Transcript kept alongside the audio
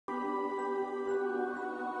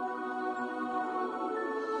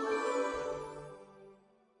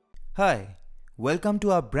Hi, welcome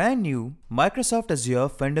to our brand new Microsoft Azure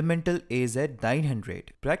Fundamental AZ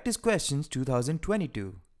 900 Practice Questions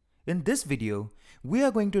 2022. In this video, we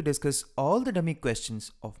are going to discuss all the dummy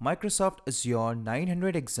questions of Microsoft Azure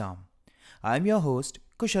 900 exam. I am your host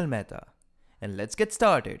Kushal Mehta, and let's get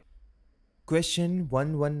started. Question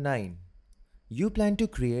 119. You plan to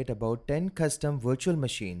create about 10 custom virtual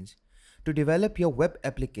machines to develop your web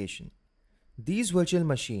application. These virtual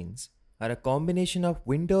machines are a combination of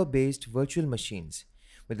Windows-based virtual machines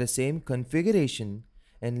with the same configuration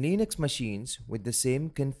and Linux machines with the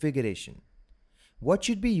same configuration. What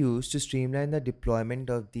should be used to streamline the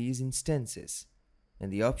deployment of these instances?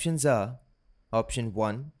 And the options are: Option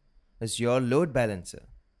 1, Azure Load Balancer;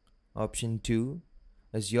 Option 2,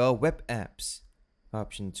 Azure Web Apps;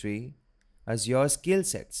 Option 3, Azure Skill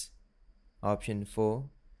Sets; Option 4,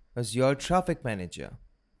 Azure Traffic Manager.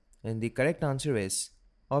 And the correct answer is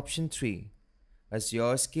Option 3,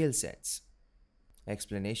 Azure Skill Sets.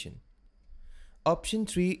 Explanation. Option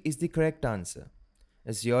 3 is the correct answer.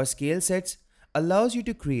 Azure Skill Sets allows you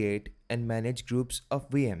to create and manage groups of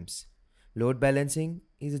VMs. Load balancing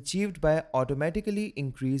is achieved by automatically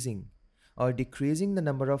increasing or decreasing the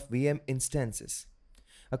number of VM instances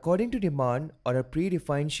according to demand or a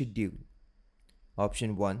predefined schedule.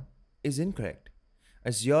 Option 1 is incorrect.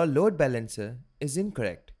 Azure Load Balancer is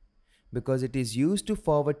incorrect because it is used to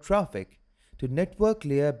forward traffic to network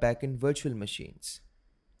layer backend virtual machines.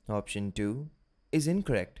 Option 2 is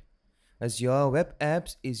incorrect. Azure Web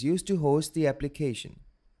Apps is used to host the application.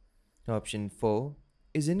 Option 4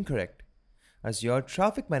 is incorrect. Azure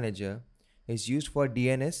Traffic Manager is used for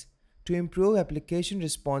DNS to improve application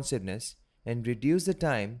responsiveness and reduce the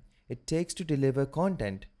time it takes to deliver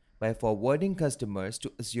content by forwarding customers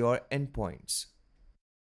to Azure endpoints.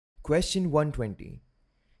 Question 120.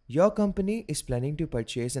 Your company is planning to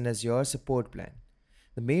purchase an Azure support plan.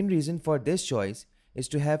 The main reason for this choice is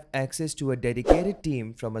to have access to a dedicated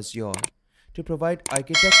team from Azure to provide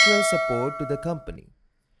architectural support to the company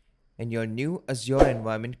and your new Azure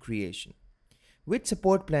environment creation. Which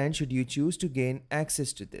support plan should you choose to gain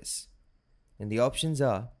access to this? And the options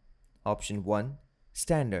are: Option 1,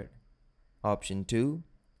 Standard; Option 2,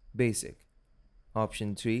 Basic;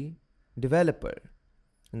 Option 3, Developer;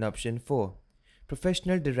 and Option 4,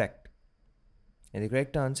 Professional Direct. And the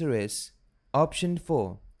correct answer is Option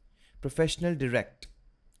 4, Professional Direct.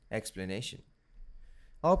 Explanation.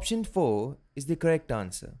 Option 4 is the correct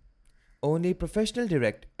answer. Only Professional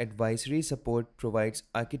Direct Advisory Support provides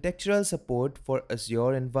architectural support for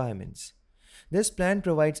Azure environments. This plan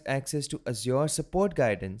provides access to Azure support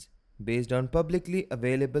guidance based on publicly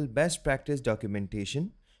available best practice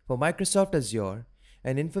documentation for Microsoft Azure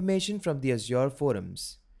and information from the Azure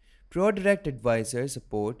forums. ProDirect Advisor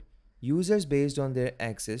support users based on their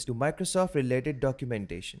access to Microsoft-related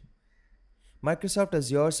documentation. Microsoft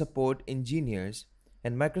Azure support engineers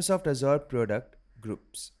and Microsoft Azure product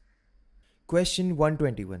groups. Question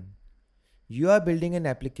 121. You are building an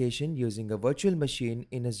application using a virtual machine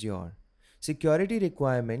in Azure. Security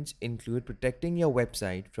requirements include protecting your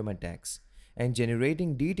website from attacks and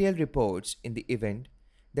generating detailed reports in the event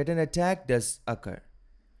that an attack does occur.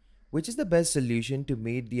 Which is the best solution to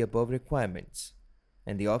meet the above requirements?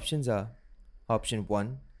 And the options are: Option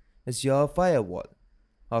 1, Azure Firewall;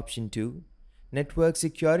 Option 2, Network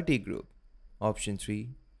Security Group; Option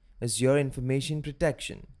 3, Azure Information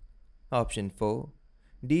Protection; Option 4,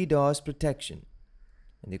 DDoS Protection.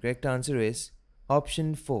 And the correct answer is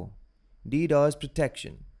Option 4, DDoS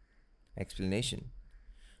Protection. Explanation.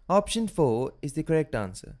 Option 4 is the correct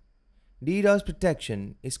answer. DDoS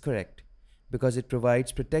Protection is correct because it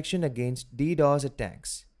provides protection against DDoS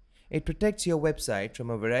attacks. It protects your website from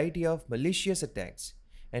a variety of malicious attacks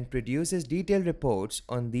and produces detailed reports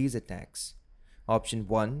on these attacks. Option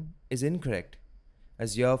 1 is incorrect.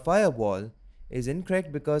 Azure Firewall is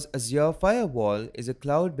incorrect because Azure Firewall is a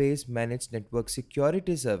cloud-based managed network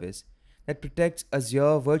security service that protects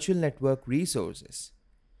Azure virtual network resources.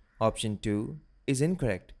 Option 2 is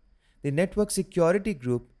incorrect. The Network Security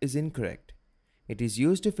Group is incorrect. It is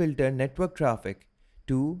used to filter network traffic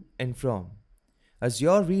to and from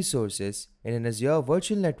Azure resources in an Azure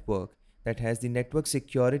virtual network that has the Network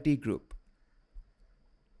Security Group.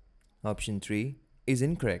 Option 3 is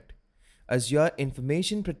incorrect. Azure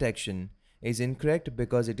Information Protection is incorrect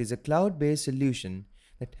because it is a cloud-based solution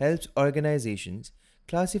that helps organizations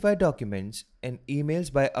classify documents and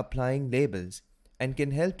emails by applying labels and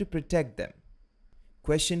can help to protect them.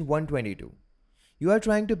 Question 122. You are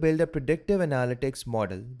trying to build a predictive analytics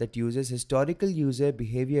model that uses historical user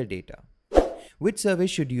behavior data. Which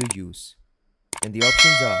service should you use? And the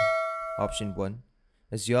options are: Option 1,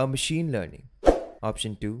 Azure Machine Learning;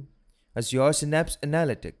 Option 2, Azure Synapse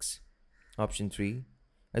Analytics. Option 3,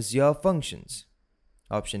 Azure Functions.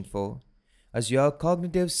 Option 4, Azure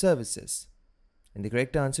Cognitive Services. And the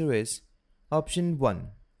correct answer is option 1,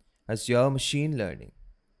 Azure Machine Learning.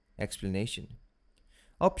 Explanation.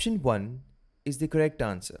 Option 1 is the correct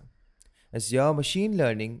answer. Azure Machine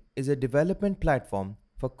Learning is a development platform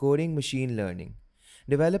for coding machine learning.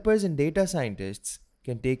 Developers and data scientists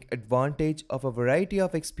can take advantage of a variety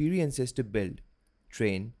of experiences to build,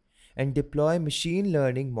 train, and deploy machine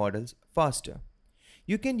learning models faster.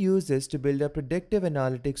 You can use this to build a predictive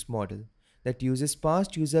analytics model that uses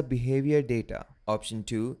past user behavior data. Option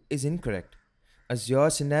 2 is incorrect. Azure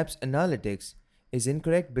Synapse Analytics is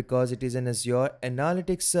incorrect because it is an Azure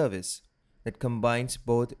Analytics service that combines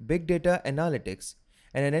both big data analytics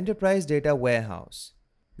and an enterprise data warehouse.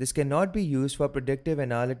 This cannot be used for predictive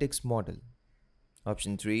analytics model.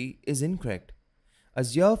 Option 3 is incorrect.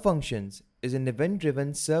 Azure Functions is an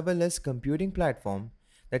event-driven serverless computing platform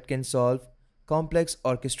that can solve complex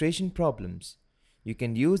orchestration problems. You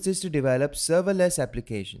can use this to develop serverless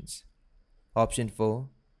applications. Option 4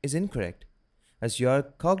 is incorrect.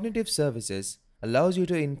 Azure Cognitive Services allows you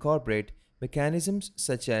to incorporate mechanisms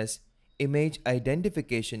such as image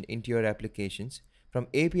identification into your applications from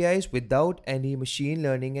APIs without any machine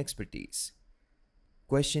learning expertise.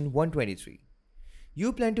 Question 123.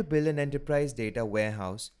 You plan to build an enterprise data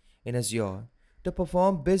warehouse in Azure to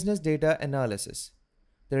perform business data analysis.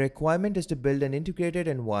 The requirement is to build an integrated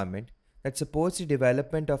environment that supports the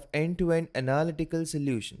development of end-to-end analytical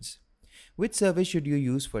solutions. Which service should you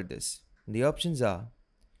use for this? The options are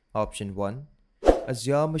option 1,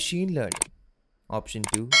 Azure Machine Learning. Option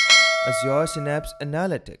 2, Azure Synapse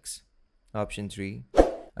Analytics. Option 3,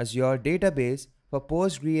 Azure Database for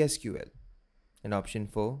PostgreSQL. And option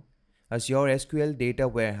 4, Azure SQL Data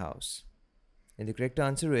Warehouse. And the correct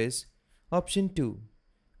answer is option 2,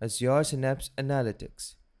 Azure Synapse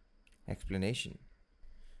Analytics. Explanation.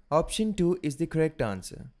 Option 2 is the correct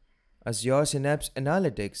answer. Azure Synapse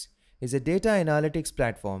Analytics is a data analytics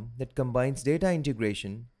platform that combines data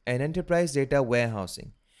integration and enterprise data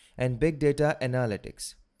warehousing and big data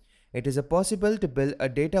analytics. It is possible to build a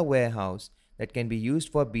data warehouse that can be used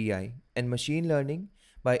for BI and machine learning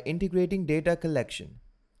by integrating data collection,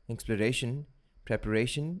 exploration,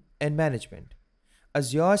 preparation, and management.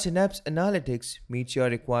 Azure Synapse Analytics meets your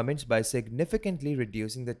requirements by significantly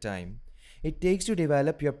reducing the time it takes to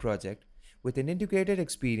develop your project with an integrated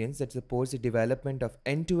experience that supports the development of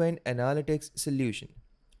end-to-end analytics solution.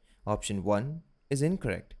 Option 1 is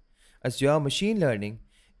incorrect. Azure Machine Learning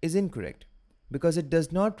is incorrect because it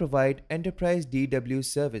does not provide enterprise DW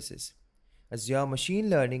services. Azure Machine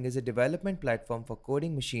Learning is a development platform for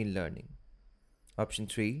coding machine learning. Option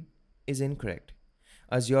 3 is incorrect.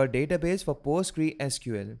 Azure Database for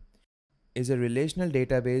PostgreSQL is a relational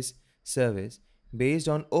database service based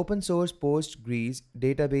on open source Postgres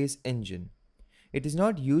database engine. It is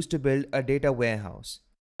not used to build a data warehouse.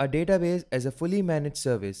 A database is a fully managed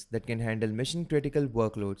service that can handle mission-critical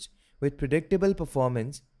workloads with predictable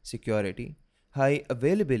performance, security, high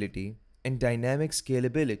availability, and dynamic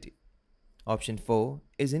scalability. Option 4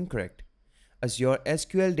 is incorrect. Azure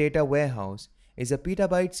SQL Data Warehouse is a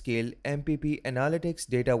petabyte-scale MPP analytics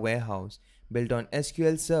data warehouse built on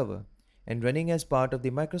SQL Server and running as part of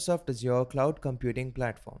the Microsoft Azure Cloud Computing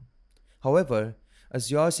Platform. However,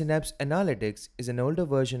 Azure Synapse Analytics is an older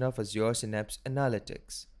version of Azure Synapse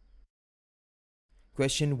Analytics.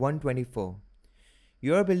 Question 124.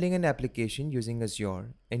 You are building an application using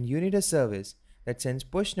Azure and you need a service that sends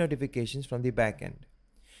push notifications from the backend.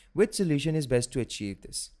 Which solution is best to achieve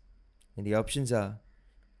this? And the options are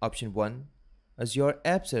option 1, Azure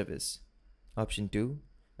App Service. Option 2,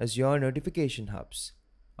 Azure Notification Hubs.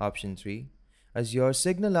 Option 3, Azure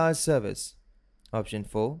SignalR Service. Option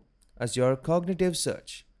 4, Azure Cognitive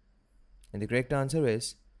Search. And the correct answer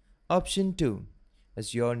is option 2,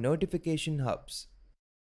 Azure Notification Hubs.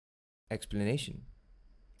 Explanation.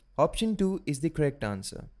 Option 2 is the correct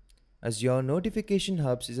answer. Azure Notification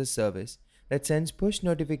Hubs is a service that sends push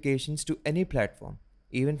notifications to any platform,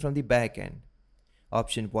 even from the backend.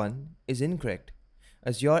 Option 1 is incorrect.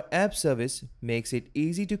 Azure App Service makes it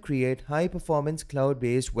easy to create high-performance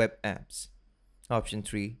cloud-based web apps. Option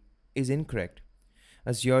 3 is incorrect.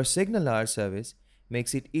 Azure SignalR Service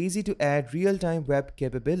makes it easy to add real-time web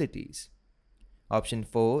capabilities. Option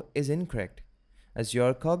 4 is incorrect.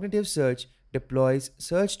 Azure Cognitive Search deploys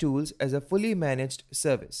search tools as a fully managed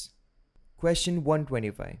service. Question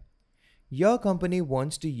 125. Your company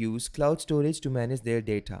wants to use cloud storage to manage their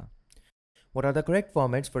data. What are the correct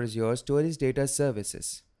formats for Azure Storage Data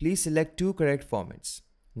Services? Please select two correct formats.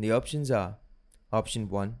 The options are option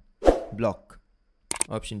 1, block.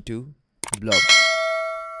 Option 2, blob.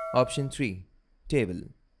 Option 3, table.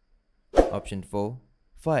 Option 4,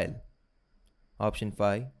 file. Option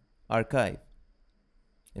 5, archive.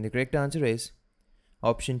 And the correct answer is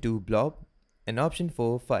option 2, blob, and option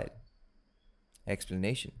 4, file.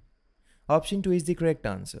 Explanation. Option 2 is the correct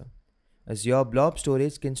answer. Azure Blob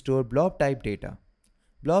Storage can store blob type data.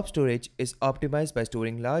 Blob storage is optimized by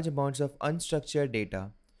storing large amounts of unstructured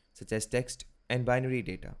data such as text and binary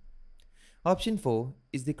data. Option 4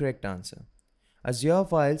 is the correct answer. Azure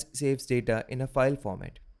Files saves data in a file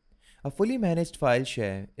format. A fully managed file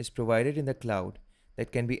share is provided in the cloud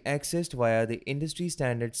that can be accessed via the industry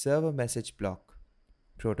standard server message block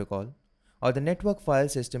protocol or the network file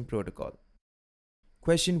system protocol.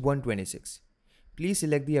 Question 126. Please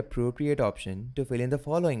select the appropriate option to fill in the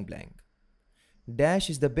following blank. Dash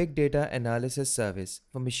is the big data analysis service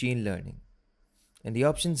for machine learning. And the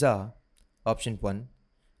options are option 1,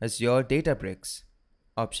 Azure Databricks.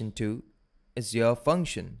 Option 2, Azure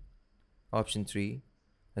Function. Option 3,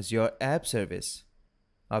 Azure App Service.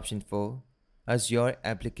 Option 4, Azure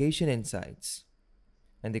Application Insights.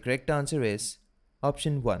 And the correct answer is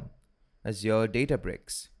option 1, Azure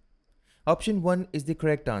Databricks. Option 1 is the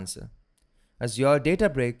correct answer. Azure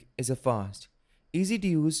Databricks is a fast,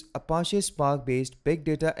 easy-to-use Apache Spark-based big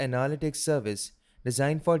data analytics service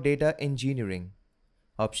designed for data engineering.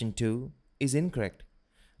 Option 2 is incorrect.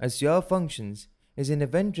 Azure Functions is an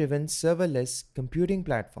event-driven serverless computing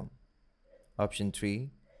platform. Option 3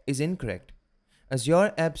 is incorrect.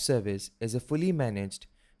 Azure App Service is a fully managed,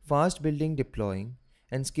 fast building, deploying,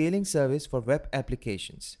 and scaling service for web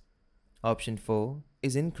applications. Option 4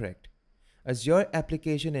 is incorrect. Azure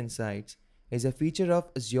Application Insights is a feature of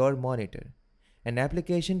Azure Monitor, an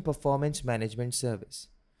application performance management service.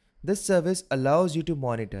 This service allows you to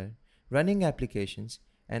monitor running applications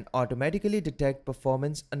and automatically detect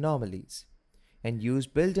performance anomalies, and use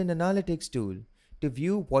built-in analytics tool to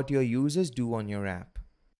view what your users do on your app.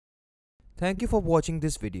 Thank you for watching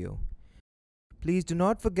this video. Please do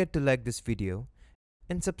not forget to like this video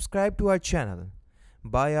and subscribe to our channel.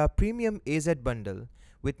 Buy our premium AZ bundle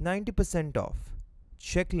with 90% off.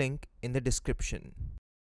 Check link in the description.